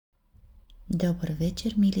Добър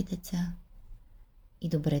вечер, мили деца, и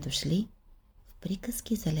добре дошли в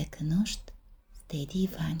приказки за лека нощ с Теди и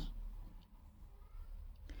Вани.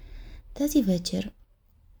 Тази вечер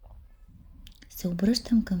се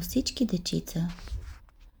обръщам към всички дечица,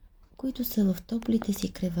 които са в топлите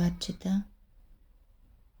си креватчета,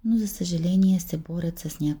 но за съжаление се борят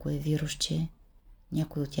с някое вирусче.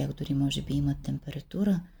 Някои от тях дори може би имат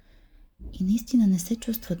температура и наистина не се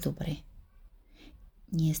чувстват добре.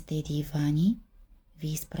 Ние с Теди и Вани ви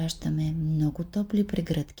изпращаме много топли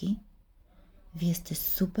прегръдки. Вие сте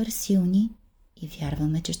супер силни и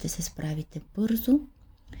вярваме, че ще се справите бързо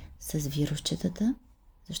с вирусчетата,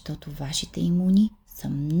 защото вашите имуни са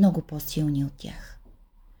много по-силни от тях.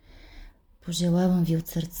 Пожелавам ви от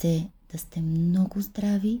сърце да сте много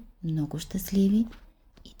здрави, много щастливи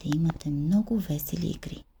и да имате много весели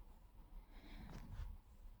игри.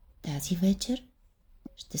 Тази вечер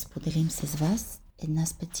ще споделим с вас една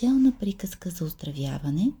специална приказка за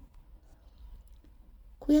оздравяване,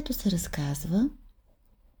 която се разказва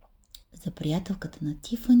за приятелката на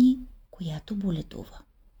Тифани, която боледува.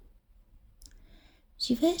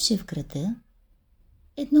 Живееше в града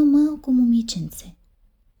едно малко момиченце,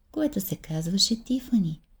 което се казваше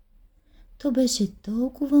Тифани. То беше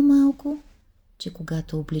толкова малко, че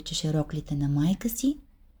когато обличаше роклите на майка си,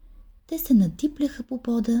 те се надипляха по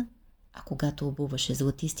пода, а когато обуваше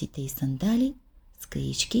златистите и сандали с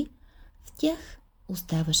каишки, в тях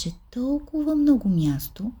оставаше толкова много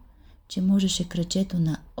място, че можеше крачето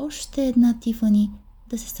на още една Тифани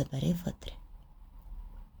да се събере вътре.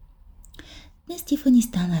 Днес Тифани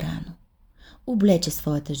стана рано, облече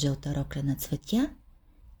своята жълта рокля на цветя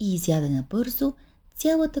и изяде набързо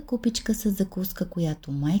цялата купичка с закуска,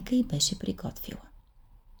 която майка й беше приготвила.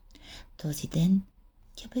 Този ден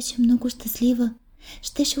тя беше много щастлива.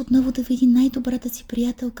 Щеше отново да види най-добрата си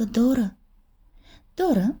приятелка Дора.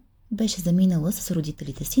 Дора беше заминала с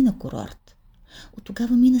родителите си на курорт. От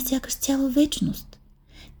тогава мина сякаш цяла вечност.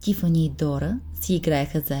 Тифани и Дора си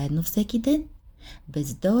играеха заедно всеки ден.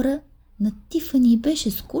 Без Дора на Тифани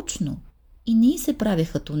беше скучно и не й се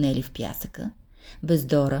правеха тунели в пясъка. Без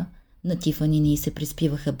Дора на Тифани не й се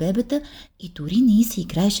приспиваха бебета и дори не й се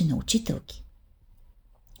играеше на учителки.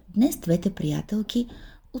 Днес двете приятелки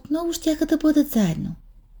отново щяха да бъдат заедно.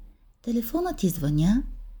 Телефонът извъня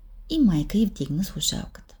и майка й вдигна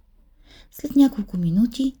слушалката. След няколко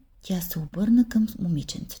минути тя се обърна към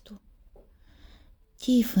момиченцето.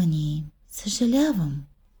 Тифани, съжалявам,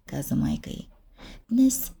 каза майка й.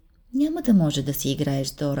 Днес няма да може да си играеш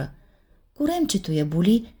с Дора. Коремчето я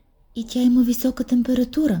боли и тя има висока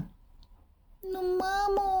температура. Но,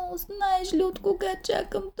 мамо, знаеш ли от кога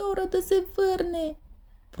чакам Дора да се върне?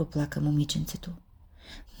 Проплака момиченцето.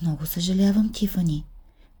 Много съжалявам, Тифани,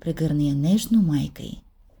 прегърна я нежно майка й.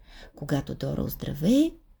 Когато Дора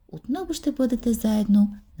оздравее, отново ще бъдете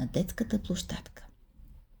заедно на детската площадка.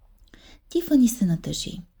 Тифани се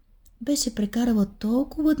натъжи. Беше прекарала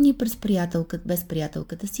толкова дни без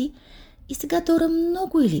приятелката си и сега Дора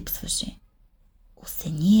много й липсваше.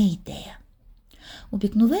 Осения идея.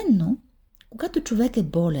 Обикновенно, когато човек е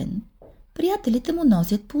болен, приятелите му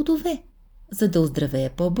носят плодове, за да оздравее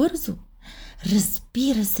по-бързо.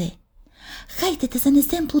 Разбира се! Хайде да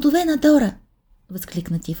занесем плодове на Дора!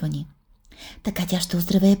 Възкликна Тифани. Така тя ще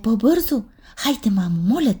оздравее по-бързо. Хайде, мамо,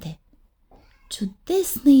 моля те!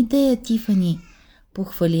 Чудесна идея, Тифани!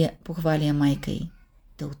 Похвали майка й.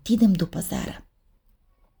 Да отидем до пазара.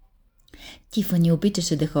 Тифани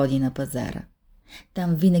обичаше да ходи на пазара.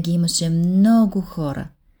 Там винаги имаше много хора,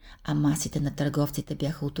 а масите на търговците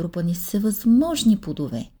бяха отрупани с всевъзможни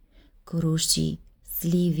плодове. Круши,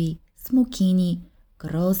 сливи, смокини,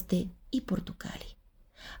 грозде и портокали.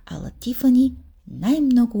 Ала Тифани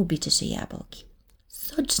най-много обичаше ябълки.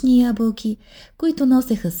 Сочни ябълки, които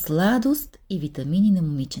носеха сладост и витамини на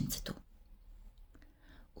момиченцето.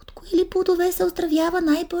 От кои ли плодове се оздравява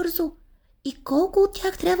най-бързо? И колко от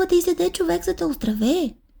тях трябва да изяде човек, за да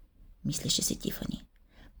оздравее? Мислеше си Тифани.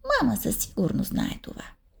 Мама със сигурност знае това.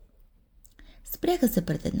 Спряха се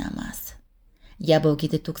пред една маса.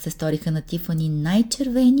 Ябълките тук се сториха на Тифани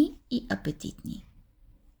най-червени и апетитни.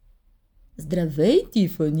 Здравей,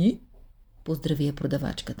 Тифани! Поздрави я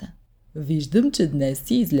продавачката. Виждам, че днес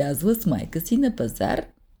си излязла с майка си на пазар.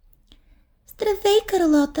 Здравей,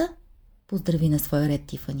 Карлота! Поздрави на своя ред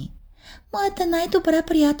Тифани. Моята най-добра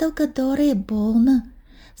приятелка Дора е болна.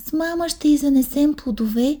 С мама ще й занесем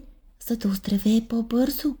плодове, за да оздравее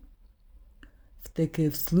по-бързо. В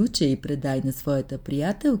такъв случай предай на своята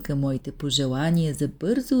приятелка моите пожелания за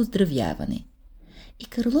бързо оздравяване. И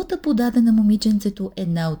Карлота подаде на момиченцето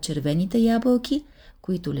една от червените ябълки,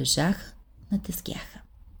 които лежаха на тезгяха.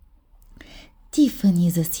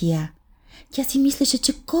 Тифани засия. Тя си мислеше,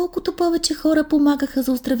 че колкото повече хора помагаха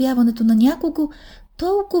за оздравяването на някого,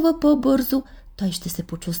 толкова по-бързо той ще се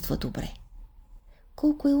почувства добре.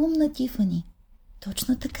 Колко е умна Тифани!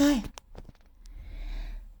 Точно така е.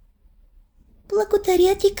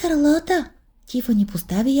 Благодаря ти, Карлота! Тифани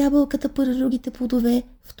постави ябълката пред другите плодове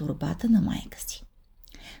в торбата на майка си.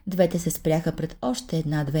 Двете се спряха пред още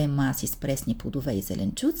една-две маси с пресни плодове и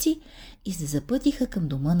зеленчуци и се запътиха към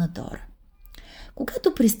дома на Дора.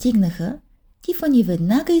 Когато пристигнаха, Тифани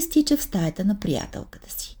веднага изтича в стаята на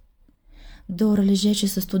приятелката си. Дора лежеше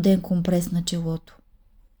със студен компрес на челото.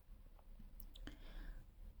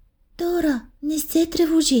 Дора, не се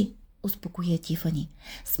тревожи, успокоя Тифани.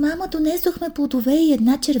 С мама донесохме плодове и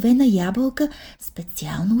една червена ябълка,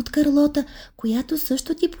 специално от Карлота, която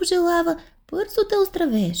също ти пожелава бързо да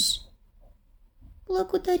оздравееш.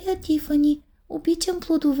 Благодаря, Тифани. Обичам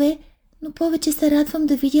плодове, но повече се радвам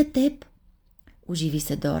да видя теб. Оживи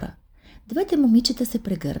се Дора. Двете момичета се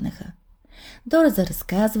прегърнаха. Дора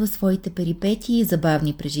заразказва своите перипетии и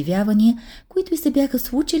забавни преживявания, които й се бяха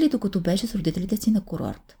случили, докато беше с родителите си на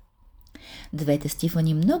курорт. Двете с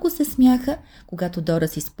Тифани много се смяха, когато Дора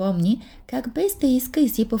си спомни как без да иска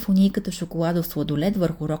изсипа в унийката шоколадов сладолед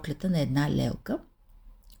върху роклята на една лелка,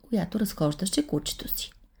 която разхождаше кучето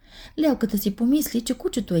си. Лелката си помисли, че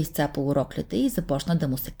кучето е изцапало роклята и започна да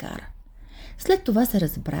му се кара. След това се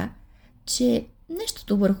разбра, че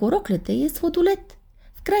нещото върху роклята й е сладолед.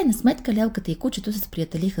 В крайна сметка лелката и кучето се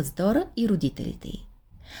сприятелиха с Дора и родителите й.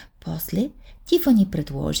 После Тифани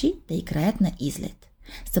предложи да играят на излет.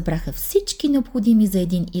 Събраха всички необходими за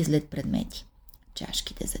един излет предмети.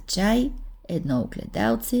 Чашките за чай, едно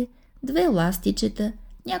огледалце, 2 ластичета,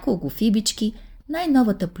 няколко фибички,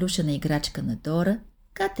 най-новата плюшена играчка на Дора,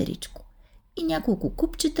 катеричко и няколко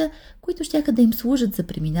купчета, които щяха да им служат за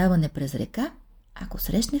преминаване през река, ако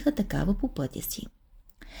срещнаха такава по пътя си.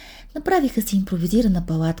 Направиха си импровизирана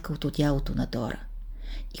палатка от одялото на Дора.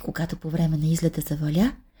 И когато по време на излета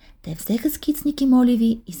заваля, те взеха скицник и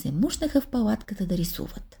моливи и се мушнаха в палатката да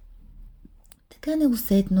рисуват. Така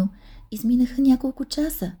неусетно изминаха няколко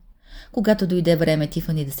часа. Когато дойде време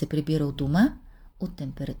Тифани да се прибира от дома, от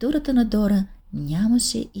температурата на Дора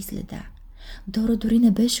нямаше и следа. Дора дори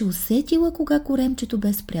не беше усетила, кога коремчето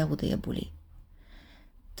бе спряло да я боли.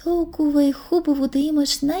 Толкова е хубаво да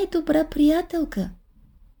имаш най-добра приятелка,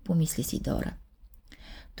 помисли си Дора.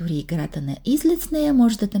 Дори играта на излет с нея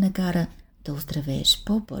може да те накара да оздравееш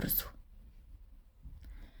по-бързо.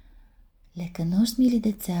 Лека нощ, мили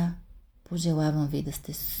деца! Пожелавам ви да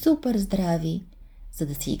сте супер здрави, за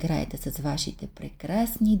да си играете с вашите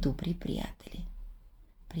прекрасни, добри приятели.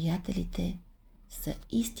 Приятелите са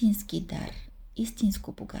истински дар,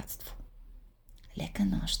 истинско богатство. Лека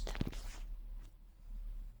нощ!